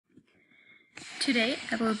Today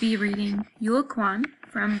I will be reading Kwon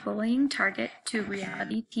from Bullying Target to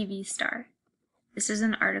Reality TV Star. This is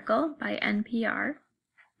an article by NPR,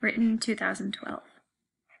 written in 2012.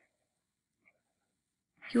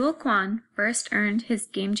 Kwon first earned his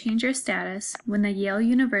game-changer status when the Yale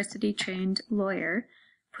University-trained lawyer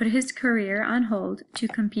put his career on hold to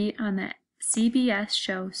compete on the CBS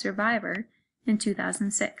show Survivor in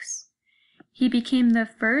 2006. He became the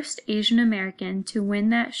first Asian American to win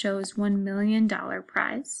that show's $1 million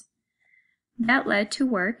prize. That led to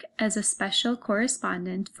work as a special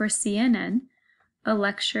correspondent for CNN, a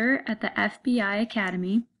lecturer at the FBI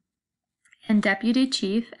Academy, and deputy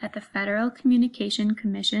chief at the Federal Communication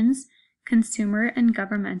Commission's Consumer and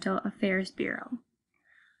Governmental Affairs Bureau.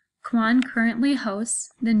 Kwon currently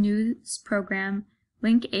hosts the news program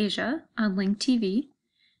Link Asia on Link TV,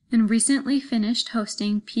 and recently finished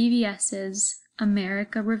hosting PBS's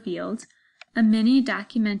America Revealed, a mini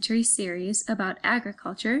documentary series about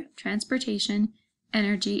agriculture, transportation,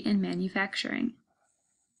 energy, and manufacturing.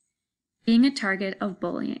 Being a target of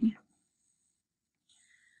bullying.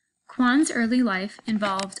 Kwon's early life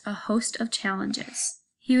involved a host of challenges.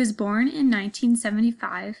 He was born in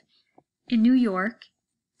 1975 in New York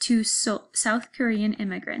to South Korean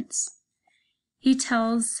immigrants. He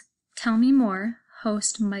tells Tell Me More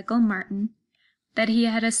host Michael Martin that he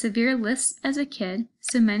had a severe lisp as a kid,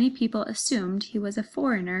 so many people assumed he was a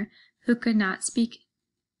foreigner who could not speak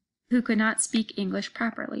English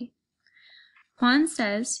properly. Kwon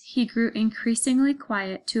says he grew increasingly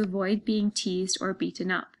quiet to avoid being teased or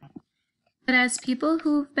beaten up. But as people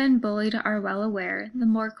who've been bullied are well aware, the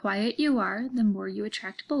more quiet you are, the more you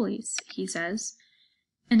attract bullies, he says.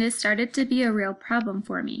 And it started to be a real problem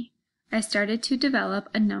for me. I started to develop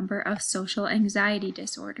a number of social anxiety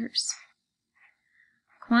disorders.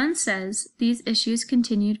 Kwon says these issues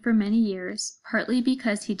continued for many years, partly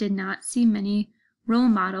because he did not see many role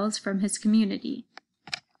models from his community.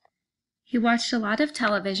 He watched a lot of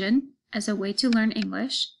television as a way to learn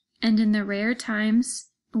English, and in the rare times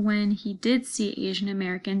when he did see Asian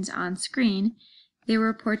Americans on screen, they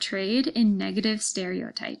were portrayed in negative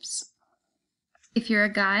stereotypes. If you're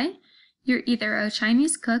a guy, you're either a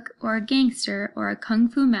Chinese cook or a gangster or a kung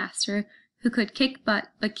fu master who could kick butt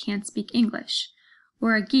but can't speak English,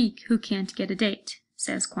 or a geek who can't get a date,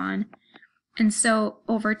 says Kwon. And so,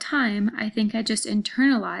 over time, I think I just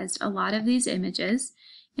internalized a lot of these images,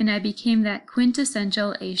 and I became that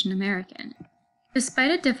quintessential Asian American.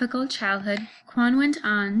 Despite a difficult childhood, Kwon went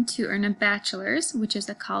on to earn a bachelor's, which is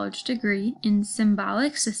a college degree, in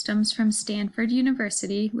symbolic systems from Stanford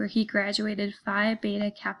University, where he graduated Phi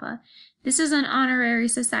Beta Kappa. This is an honorary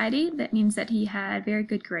society. That means that he had very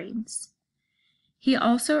good grades. He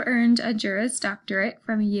also earned a Juris Doctorate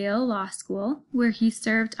from Yale Law School, where he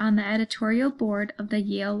served on the editorial board of the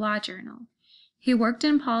Yale Law Journal. He worked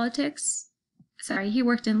in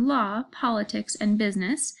law, politics, and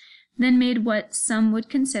business, then made what some would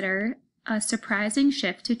consider a surprising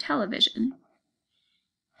shift to television,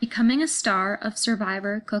 becoming a star of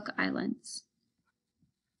Survivor Cook Islands.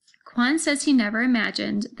 Kwon says he never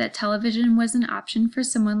imagined that television was an option for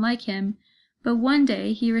someone like him, but one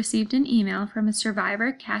day he received an email from a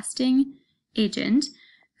Survivor casting agent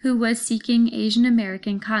who was seeking Asian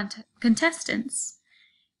American contestants.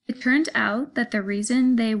 It turned out that the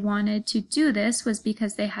reason they wanted to do this was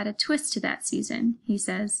because they had a twist to that season, he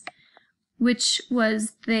says, which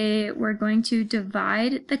was they were going to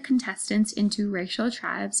divide the contestants into racial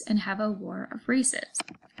tribes and have a war of races.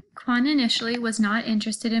 Kwon initially was not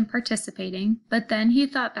interested in participating, but then he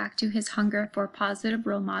thought back to his hunger for positive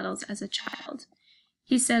role models as a child.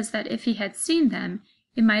 He says that if he had seen them,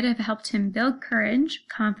 it might have helped him build courage,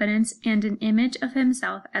 confidence, and an image of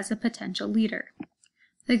himself as a potential leader.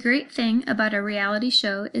 The great thing about a reality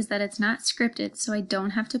show is that it's not scripted, so I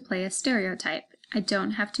don't have to play a stereotype. I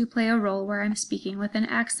don't have to play a role where I'm speaking with an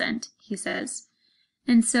accent, he says.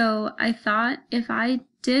 And so I thought if I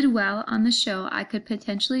did well on the show, I could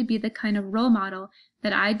potentially be the kind of role model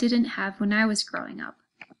that I didn't have when I was growing up.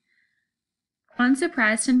 Kwon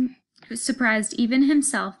surprised even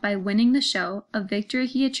himself by winning the show, a victory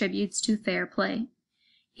he attributes to fair play.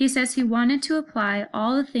 He says he wanted to apply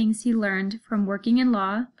all the things he learned from working in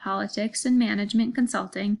law, politics, and management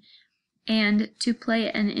consulting, and to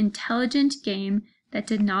play an intelligent game that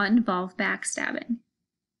did not involve backstabbing.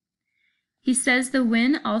 He says the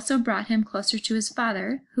win also brought him closer to his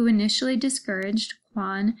father, who initially discouraged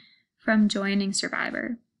Kwon from joining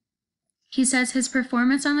Survivor. He says his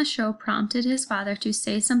performance on the show prompted his father to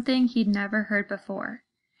say something he'd never heard before.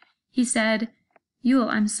 He said, "Yul,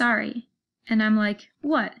 I'm sorry." And I'm like,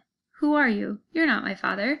 "What? Who are you? You're not my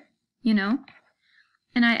father, you know?"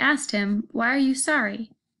 And I asked him, "Why are you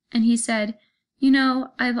sorry?" And he said, "You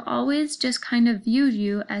know, I've always just kind of viewed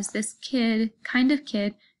you as this kind of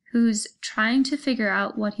kid who's trying to figure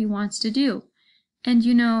out what he wants to do, and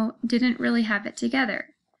didn't really have it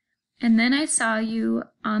together. And then I saw you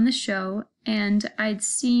on the show, and I'd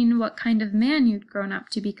seen what kind of man you'd grown up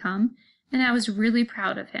to become, and I was really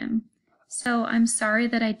proud of him. So I'm sorry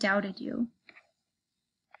that I doubted you."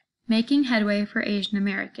 Making headway for Asian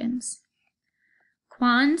Americans.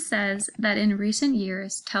 Kwon says that in recent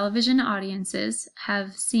years, television audiences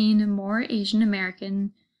have seen more Asian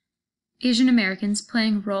Americans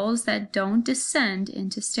playing roles that don't descend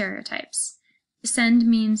into stereotypes. Descend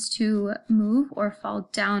means to move or fall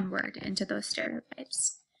downward into those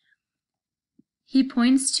stereotypes. He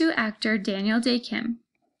points to actor Daniel Dae Kim.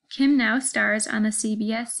 Kim now stars on the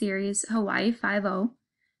CBS series Hawaii Five-0,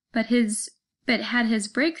 but had his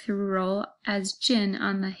breakthrough role as Jin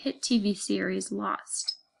on the hit TV series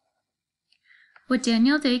Lost. What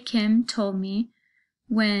Daniel Dae Kim told me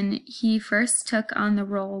when he first took on the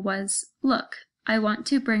role was, "Look, I want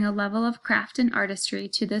to bring a level of craft and artistry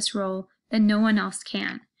to this role that no one else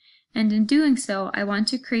can. And in doing so, I want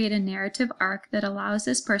to create a narrative arc that allows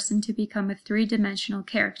this person to become a three-dimensional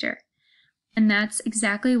character." And that's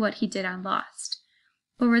exactly what he did on Lost.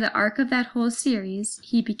 Over the arc of that whole series,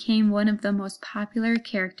 he became one of the most popular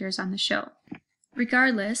characters on the show.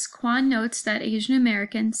 Regardless, Kwon notes that Asian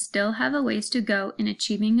Americans still have a ways to go in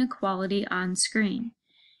achieving equality on screen.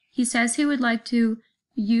 He says he would like to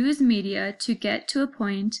use media to get to a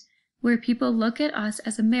point where people look at us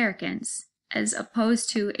as Americans, as opposed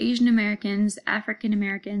to Asian Americans, African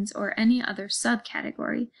Americans, or any other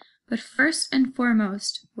subcategory, but first and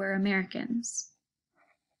foremost, we're Americans.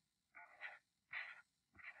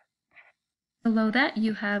 Below that,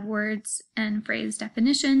 you have words and phrase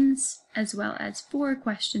definitions, as well as 4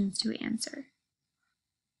 questions to answer.